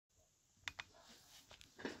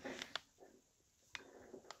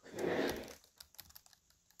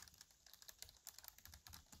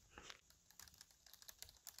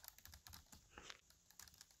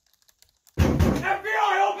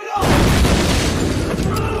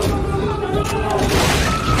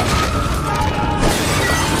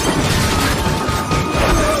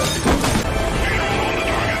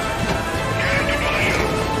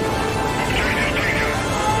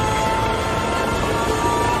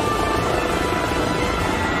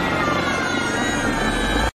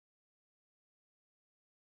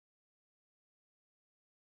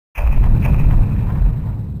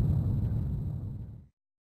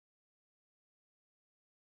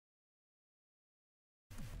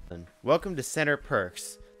Welcome to Center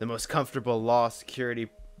Perks, the most comfortable low security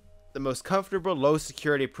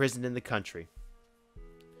prison in the country.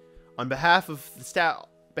 On behalf of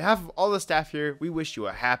all the staff here, we wish you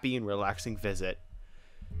a happy and relaxing visit.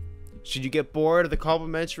 Should you get bored of the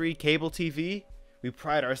complimentary cable TV, we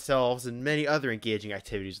pride ourselves in many other engaging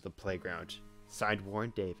activities at the playground. Signed,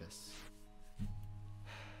 Warren Davis.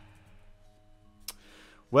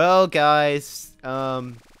 Well, guys,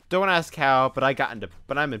 don't ask how, but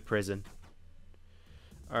I'm in prison.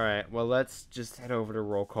 Alright, well, let's just head over to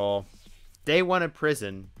roll call. Day 1 in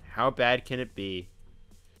prison. How bad can it be?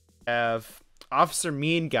 Have Officer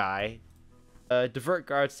Mean Guy. Divert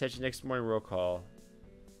guards attention next morning roll call.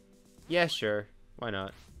 Yeah, sure. Why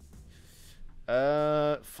not?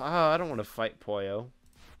 I don't want to fight Poyo.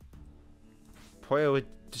 Poyo would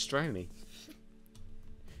destroy me.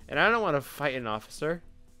 And I don't want to fight an officer.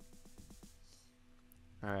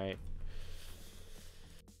 Alright.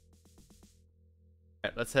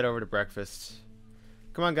 Alright, let's head over to breakfast.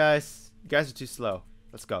 Come on, guys. You guys are too slow.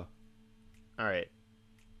 Let's go. Alright.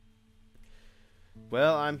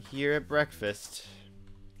 Well, I'm here at breakfast.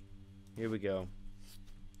 Here we go.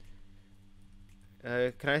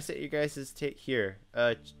 Can I sit you guys' here?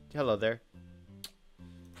 Hello there.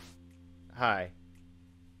 Hi.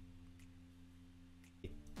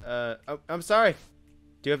 Oh, I'm sorry.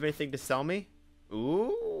 Do you have anything to sell me?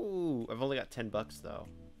 Ooh, I've only got $10 though.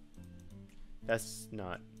 That's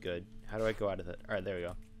not good. How do I go out of it? Alright, there we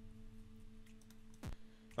go.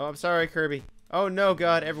 Oh, I'm sorry, Kirby. Oh no,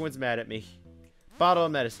 God, everyone's mad at me. Bottle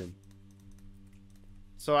of medicine.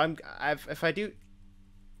 So if I do...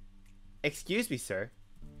 Excuse me, sir.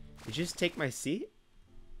 Did you just take my seat?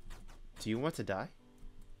 Do you want to die?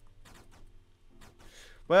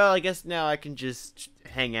 Well, I guess now I can just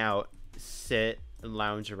hang out, sit, and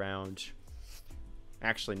lounge around.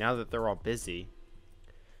 Actually, now that they're all busy,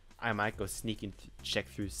 I might go sneak and check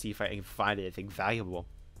through, see if I can find anything valuable.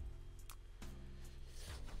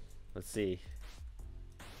 Let's see.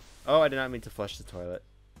 Oh, I did not mean to flush the toilet.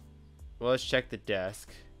 Well, let's check the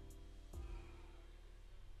desk.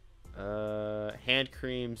 Hand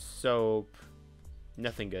cream, soap,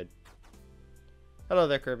 nothing good. Hello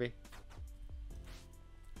there, Kirby.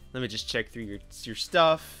 Let me just check through your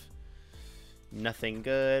stuff. Nothing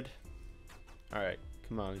good. Alright,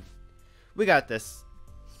 come on. We got this.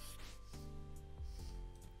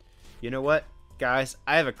 You know what, guys?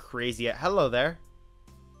 I have a crazy... Hello there.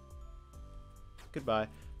 Goodbye.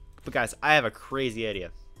 But guys, I have a crazy idea.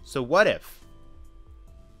 So what if...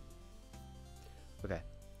 Okay.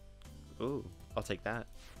 Ooh, I'll take that.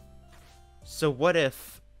 So what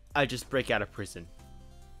if I just break out of prison?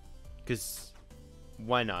 Because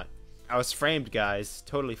why not? I was framed, guys.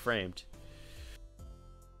 Totally framed.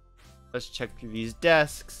 Let's check through these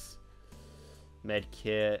desks. Med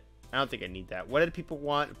kit. I don't think I need that. What did people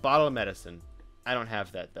want? Bottle of medicine. I don't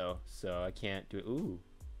have that though, so I can't do it. Ooh.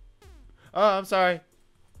 Oh, I'm sorry.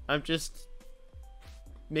 I'm just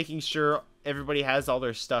making sure everybody has all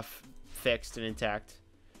their stuff fixed and intact.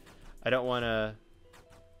 I don't want to...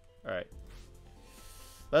 Alright.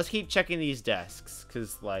 Let's keep checking these desks,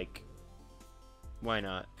 because, like, why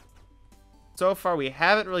not? So far, we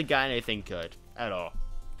haven't really gotten anything good at all.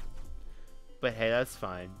 But hey, that's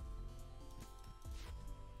fine.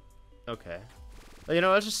 Okay. Well, you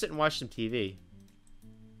know, let's just sit and watch some TV.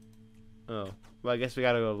 Oh. Well, I guess we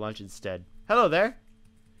gotta go to lunch instead. Hello there!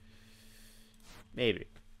 Maybe.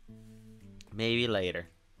 Maybe later.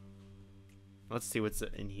 Let's see what's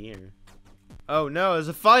in here. Oh no, there's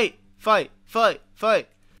a fight! Fight! Fight! Fight!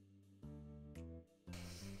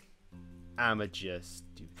 I'ma just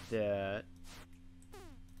do that.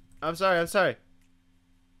 I'm sorry, I'm sorry.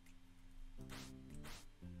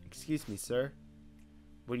 Excuse me, sir.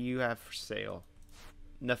 What do you have for sale?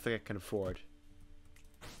 Nothing I can afford.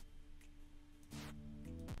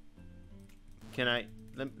 Can I...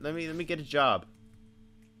 Let me get a job.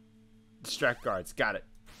 Distract guards. Got it.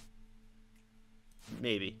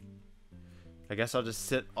 Maybe. I guess I'll just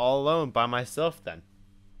sit all alone by myself then.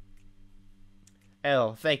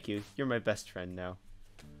 L, thank you. You're my best friend now.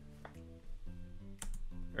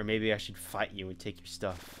 Or maybe I should fight you and take your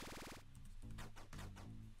stuff.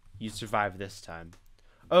 You survived this time.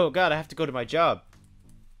 Oh god, I have to go to my job.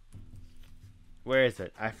 Where is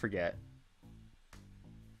it? I forget.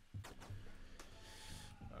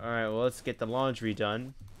 Alright, well, let's get the laundry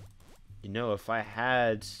done. You know, if I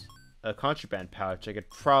had a contraband pouch, I could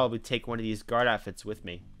probably take one of these guard outfits with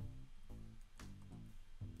me.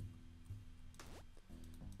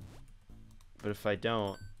 But if I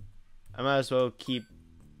don't, I might as well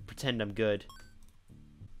pretend I'm good.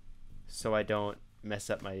 So I don't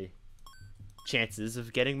mess up my chances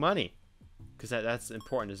of getting money, because that's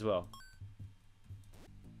important as well.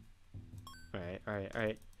 Alright, alright,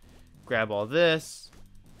 alright. Grab all this.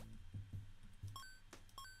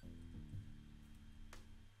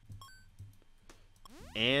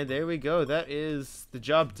 And there we go. That is the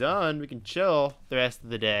job done. We can chill the rest of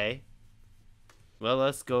the day. Well,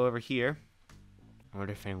 let's go over here. I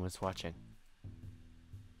wonder if anyone's watching.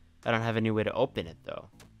 I don't have any way to open it, though.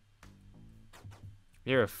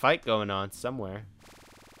 There's a fight going on somewhere.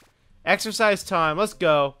 Exercise time. Let's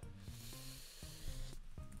go.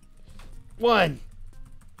 1,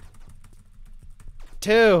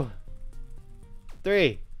 2,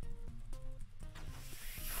 3,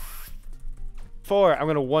 4. I'm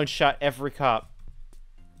gonna one-shot every cop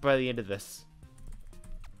by the end of this.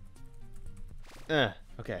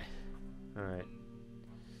 Okay. Alright.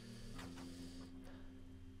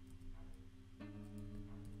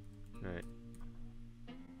 Alright.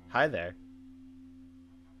 Hi there.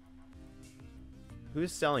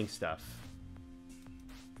 Who's selling stuff?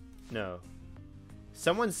 No.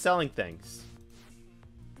 Someone's selling things.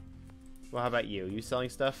 Well, how about you? You selling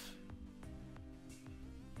stuff?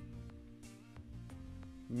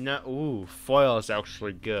 No. Ooh, foil is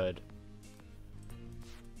actually good.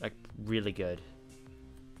 Like, really good.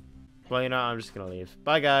 Well, you know, I'm just gonna leave.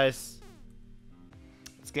 Bye, guys.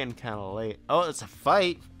 It's getting kind of late. Oh, it's a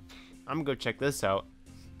fight. I'm gonna go check this out.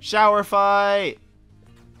 Shower fight!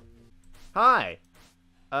 Hi.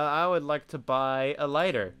 I would like to buy a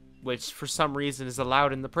lighter, which for some reason is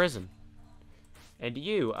allowed in the prison. And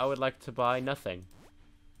you, I would like to buy nothing.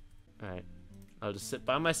 Alright. I'll just sit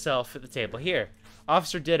by myself at the table. Here,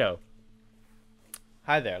 Officer Ditto.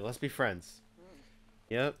 Hi there, let's be friends.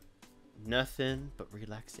 Yep. Nothing but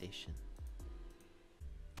relaxation.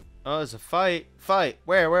 Oh, there's a fight. Fight.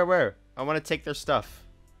 Where? I want to take their stuff.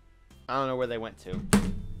 I don't know where they went to.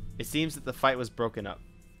 It seems that the fight was broken up.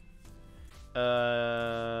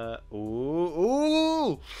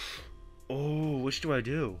 Ooh, which do I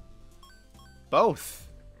do? Both.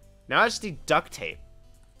 Now I just need duct tape.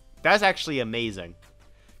 That's actually amazing.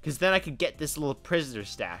 Because then I could get this little prisoner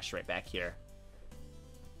stash right back here.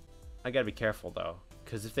 I gotta be careful, though.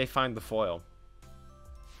 Because if they find the foil.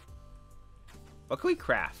 What can we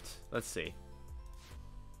craft? Let's see.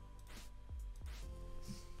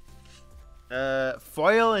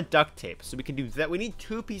 Foil and duct tape. So we can do that. We need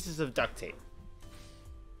 2 pieces of duct tape.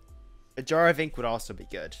 A jar of ink would also be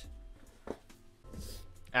good.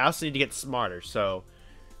 I also need to get smarter. So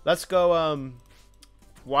let's go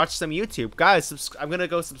watch some YouTube. Guys, I'm going to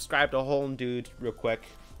go subscribe to Holden Dude real quick.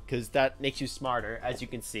 Because that makes you smarter, as you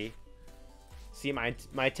can see. See, my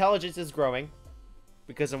intelligence is growing.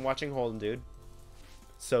 Because I'm watching Holden Dude.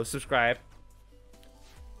 So subscribe.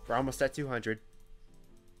 We're almost at 200.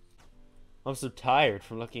 I'm so tired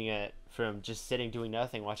from from just sitting doing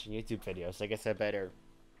nothing watching YouTube videos. I guess I better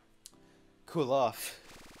cool off.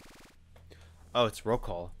 Oh, it's roll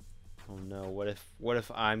call. Oh no, what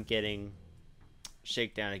if I'm getting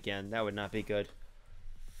shakedown again? That would not be good.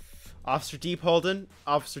 Officer Deep Holden,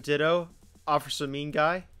 Officer Ditto, Officer Mean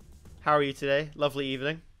Guy. How are you today? Lovely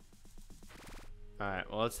evening. Alright,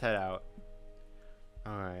 well, let's head out.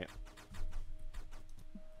 Alright.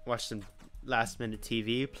 Watch some last minute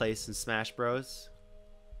TV, play some Smash Bros.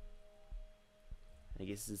 I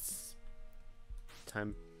guess it's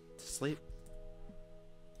time to sleep.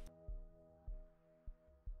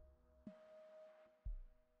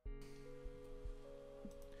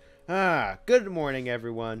 Good morning,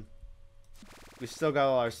 everyone. We still got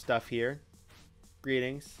all our stuff here.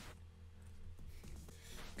 Greetings.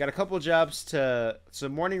 Got a couple jobs to... So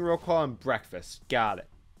morning roll call and breakfast. Got it.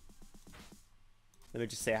 Let me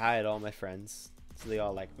just say hi to all my friends, so they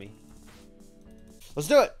all like me. Let's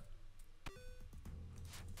do it!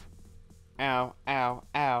 Ow, ow,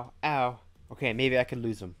 ow, ow. Okay, maybe I can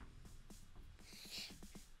lose him.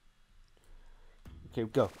 Okay,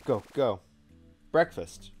 go.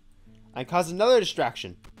 Breakfast. I cause another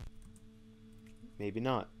distraction. Maybe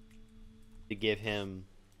not. To give him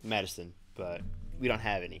medicine, but we don't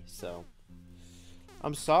have any, so.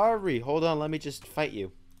 I'm sorry. Hold on, let me just fight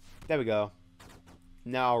you. There we go.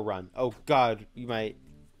 Now I'll run. Oh god,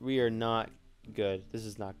 we are not good. This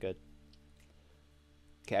is not good.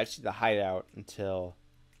 Okay, I just need to hide out until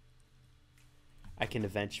I can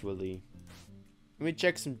eventually... Let me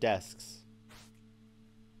check some desks.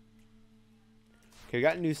 Okay, we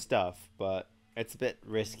got new stuff, but it's a bit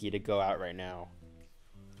risky to go out right now.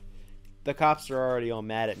 The cops are already all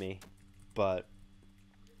mad at me, but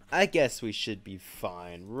I guess we should be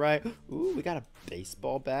fine, right? Ooh, we got a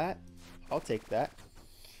baseball bat. I'll take that.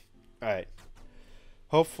 Alright.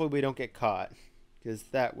 Hopefully we don't get caught, because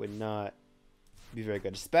that would not Be very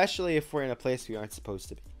good, especially if we're in a place we aren't supposed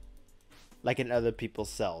to be, like in other people's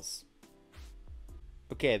cells.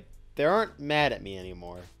 Okay, they aren't mad at me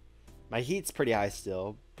anymore. My heat's pretty high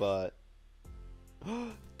still, but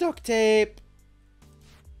duct tape.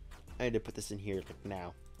 I need to put this in here like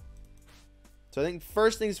now. So I think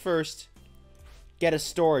first things first, get a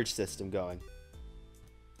storage system going.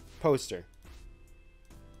 Poster.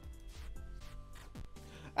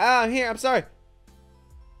 Ah, I'm here. I'm sorry.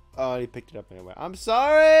 Oh, he picked it up anyway. I'm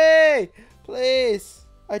sorry. Please.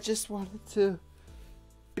 I just wanted to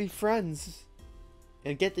be friends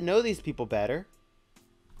and get to know these people better.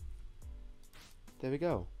 There we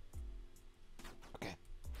go. Okay.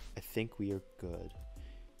 I think we are good.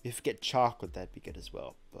 If we get chocolate, that'd be good as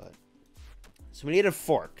well. But so we need a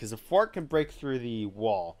fork, because a fork can break through the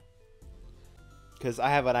wall. Because I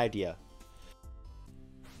have an idea.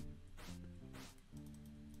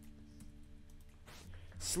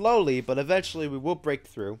 Slowly, but eventually we will break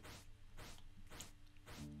through.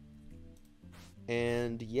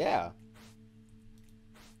 And yeah.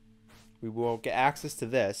 We will get access to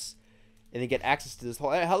this. And then get access to this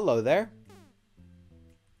whole... Hey, hello there.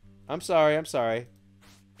 I'm sorry, I'm sorry.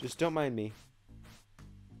 Just don't mind me.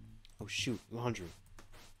 Oh shoot, laundry.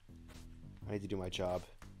 I need to do my job.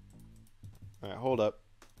 Alright, hold up.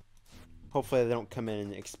 Hopefully they don't come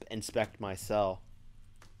in and inspect my cell.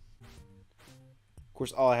 Of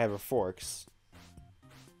course, all I have are forks.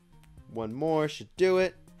 One more should do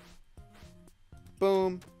it.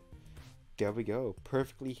 Boom. There we go.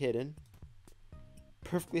 Perfectly hidden.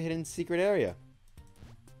 Perfectly hidden secret area.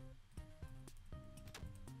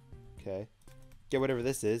 Okay. Get whatever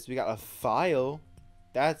this is. We got a file.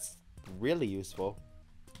 That's really useful.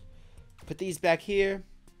 Put these back here.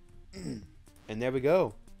 And there we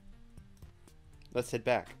go. Let's head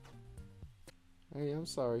back. Hey, I'm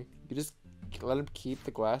sorry. You just let him keep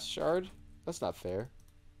the glass shard? That's not fair.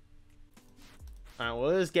 Alright, well,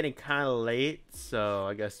 it is getting kind of late, so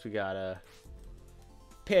I guess we gotta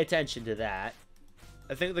pay attention to that.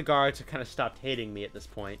 I think the guards have kind of stopped hating me at this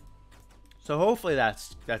point. So hopefully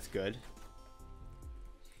that's good.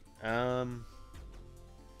 I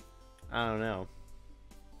don't know.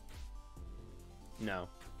 No.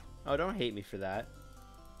 Oh, don't hate me for that.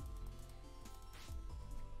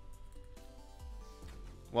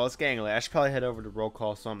 Well, it's getting late. I should probably head over to roll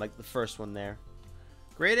call so I'm like the first one there.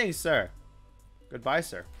 Greetings, sir. Goodbye,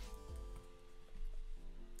 sir.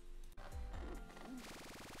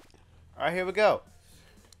 Alright, here we go.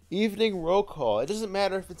 Evening roll call. It doesn't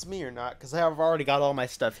matter if it's me or not, because I've already got all my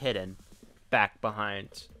stuff hidden back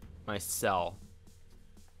behind my cell.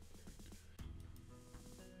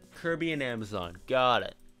 Kirby and Amazon. Got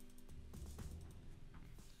it.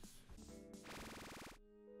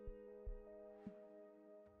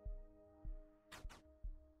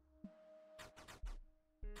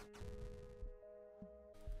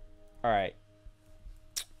 Alright.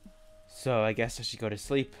 So I guess I should go to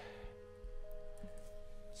sleep.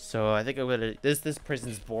 So I think I'm gonna... This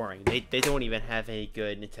prison's boring. They don't even have any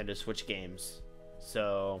good Nintendo Switch games.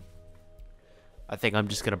 So I think I'm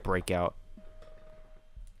just gonna break out.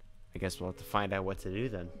 I guess we'll have to find out what to do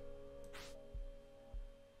then.